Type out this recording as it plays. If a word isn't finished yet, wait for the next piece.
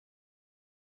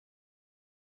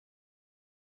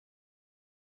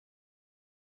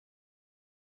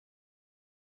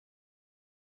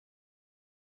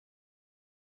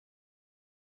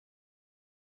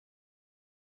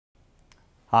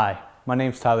Hi, my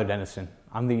name's Tyler Denniston.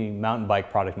 I'm the mountain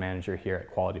bike product manager here at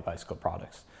Quality Bicycle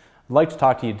Products. I'd like to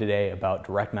talk to you today about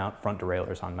direct mount front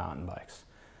derailleurs on mountain bikes.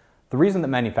 The reason that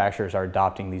manufacturers are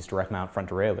adopting these direct mount front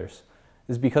derailleurs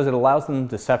is because it allows them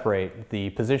to separate the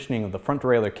positioning of the front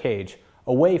derailleur cage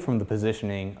away from the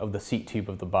positioning of the seat tube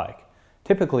of the bike.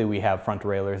 Typically we have front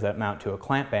derailleurs that mount to a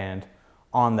clamp band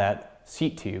on that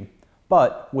seat tube,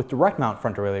 but with direct mount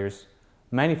front derailleurs,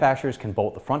 manufacturers can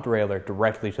bolt the front derailleur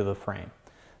directly to the frame.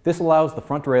 This allows the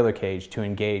front derailleur cage to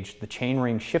engage the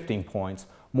chainring shifting points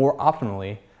more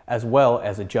optimally, as well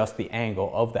as adjust the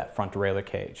angle of that front derailleur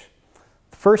cage.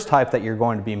 The first type that you're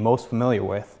going to be most familiar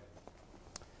with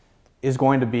is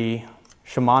going to be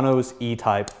Shimano's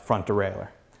E-type front derailleur.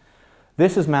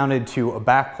 This is mounted to a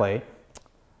back plate.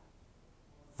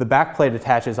 The back plate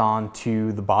attaches on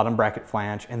to the bottom bracket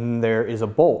flange, and there is a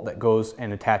bolt that goes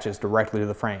and attaches directly to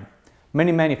the frame.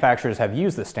 Many manufacturers have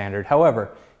used this standard.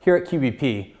 However, here at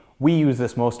QBP, we use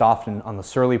this most often on the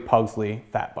Surly Pugsley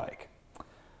fat bike.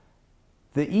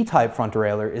 The E-type front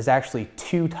derailleur is actually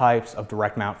two types of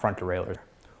direct mount front derailleur.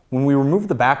 When we remove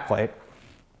the back plate,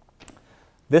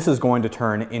 this is going to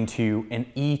turn into an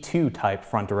E2 type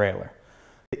front derailleur.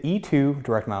 The E2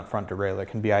 direct mount front derailleur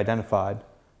can be identified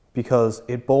because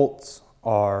its bolts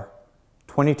are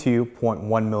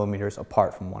 22.1 millimeters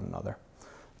apart from one another.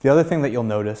 The other thing that you'll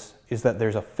notice is that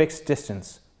there's a fixed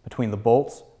distance between the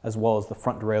bolts as well as the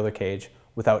front derailleur cage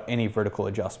without any vertical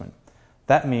adjustment.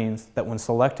 That means that when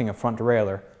selecting a front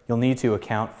derailleur, you'll need to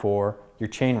account for your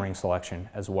chainring selection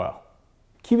as well.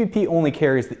 QBP only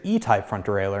carries the E-type front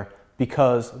derailleur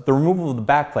because the removal of the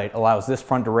backplate allows this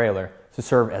front derailleur to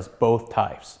serve as both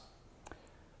types.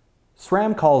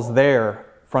 SRAM calls their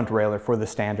front derailleur for the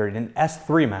standard an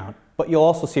S3 mount, but you'll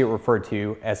also see it referred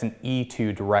to as an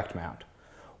E2 direct mount.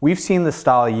 We've seen this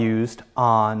style used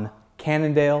on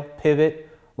Cannondale, Pivot,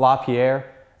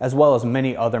 LaPierre, as well as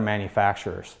many other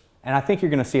manufacturers. And I think you're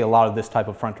going to see a lot of this type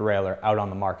of front derailleur out on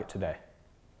the market today.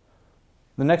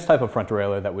 The next type of front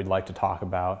derailleur that we'd like to talk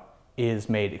about is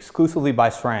made exclusively by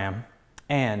SRAM,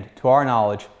 and to our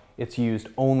knowledge, it's used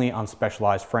only on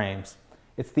specialized frames.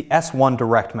 It's the S1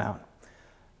 direct mount.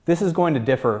 This is going to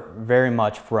differ very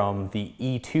much from the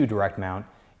E2 direct mount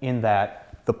in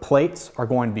that the plates are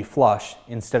going to be flush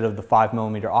instead of the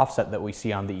 5mm offset that we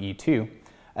see on the E2,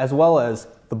 as well as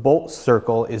the bolt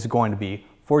circle is going to be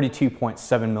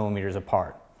 42.7mm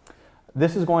apart.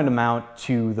 This is going to mount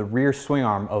to the rear swing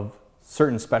arm of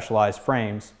certain specialized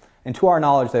frames, and to our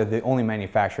knowledge, they're the only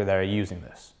manufacturer that are using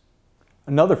this.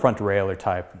 Another front derailleur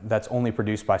type that's only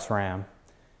produced by SRAM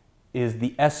is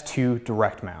the S2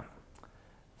 direct mount.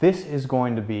 This is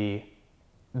going to be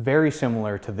very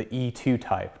similar to the E2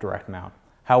 type direct mount.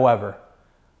 However,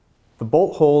 the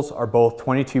bolt holes are both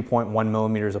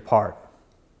 22.1mm apart,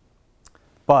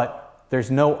 but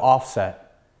there's no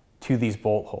offset to these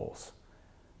bolt holes.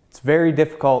 It's very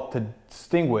difficult to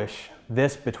distinguish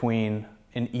this between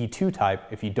an E2 type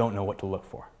if you don't know what to look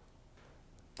for.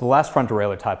 The last front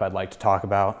derailleur type I'd like to talk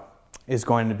about is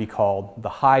going to be called the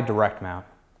high direct mount.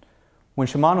 When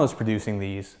Shimano is producing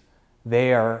these,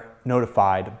 they are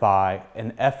notified by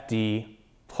an FD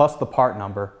plus the part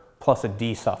number plus a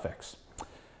D suffix.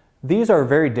 These are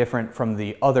very different from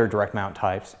the other direct mount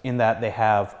types in that they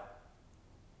have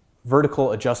vertical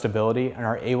adjustability and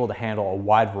are able to handle a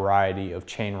wide variety of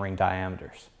chainring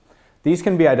diameters. These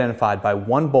can be identified by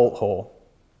one bolt hole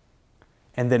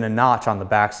and then a notch on the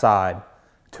back side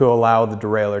to allow the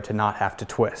derailleur to not have to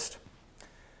twist.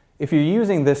 If you're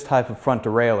using this type of front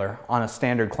derailleur on a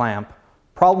standard clamp,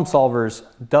 Problem Solvers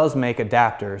does make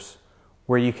adapters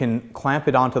where you can clamp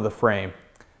it onto the frame.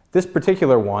 This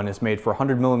particular one is made for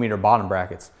 100mm bottom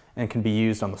brackets and can be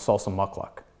used on the Salsa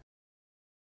Mukluk.